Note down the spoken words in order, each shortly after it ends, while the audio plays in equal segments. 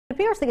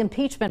appears the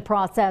impeachment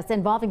process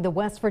involving the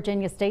West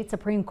Virginia State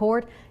Supreme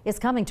Court is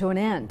coming to an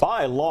end.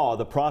 By law,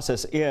 the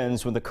process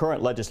ends when the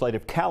current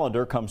legislative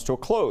calendar comes to a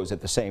close. At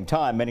the same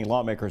time, many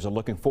lawmakers are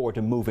looking forward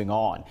to moving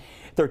on.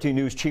 13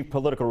 News chief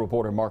political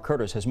reporter Mark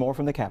Curtis has more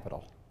from the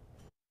Capitol.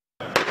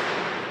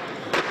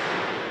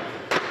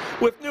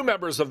 With new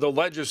members of the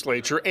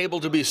legislature able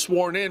to be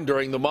sworn in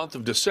during the month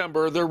of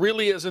December, there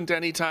really isn't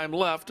any time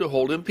left to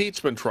hold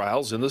impeachment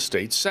trials in the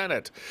state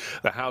Senate.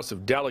 The House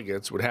of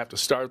Delegates would have to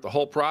start the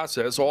whole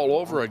process all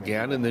over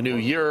again in the new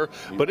year,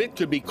 but it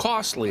could be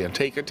costly and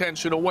take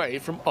attention away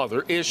from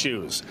other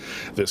issues.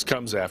 This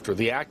comes after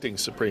the acting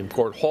Supreme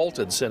Court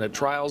halted Senate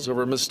trials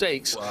over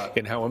mistakes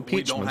in how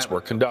impeachments were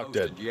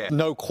conducted.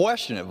 No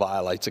question it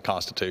violates the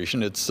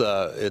Constitution. It's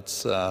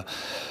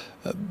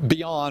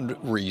beyond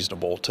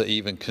reasonable to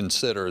even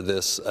consider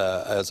this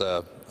as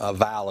a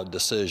valid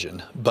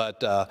decision.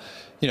 But,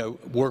 you know,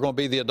 we're going to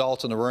be the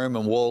adults in the room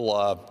and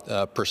we'll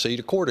proceed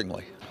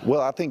accordingly.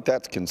 Well, I think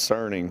that's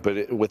concerning,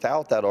 but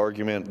without that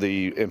argument,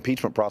 the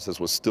impeachment process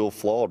was still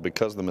flawed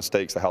because of the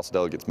mistakes the House of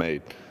Delegates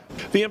made.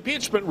 The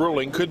impeachment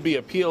ruling could be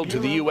appealed to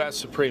the U.S.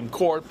 Supreme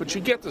Court, but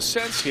you get the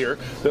sense here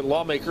that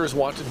lawmakers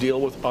want to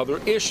deal with other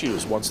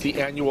issues once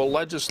the annual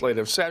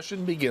legislative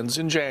session begins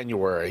in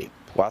January.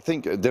 Well, I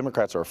think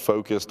Democrats are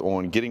focused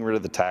on getting rid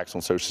of the tax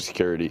on Social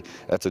Security.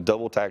 That's a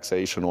double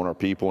taxation on our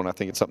people, and I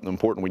think it's something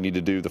important we need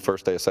to do the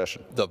first day of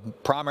session. The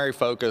primary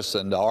focus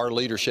and our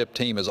leadership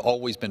team has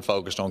always been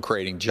focused on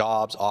creating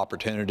jobs,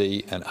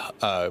 opportunity, and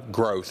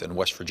growth in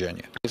West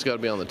Virginia. It's got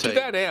to be on the table.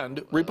 To that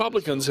end,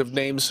 Republicans have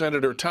named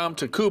Senator Tom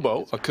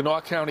Takubo, a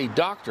Kanawha County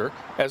doctor,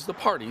 as the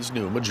party's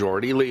new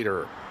majority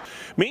leader.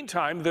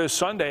 Meantime, this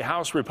Sunday,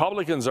 House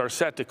Republicans are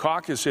set to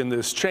caucus in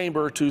this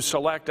chamber to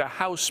select a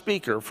House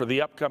Speaker for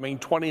the upcoming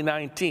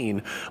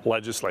 2019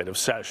 legislative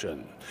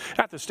session.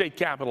 At the state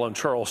capitol in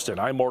Charleston,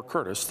 I'm Mark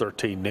Curtis,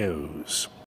 13 News.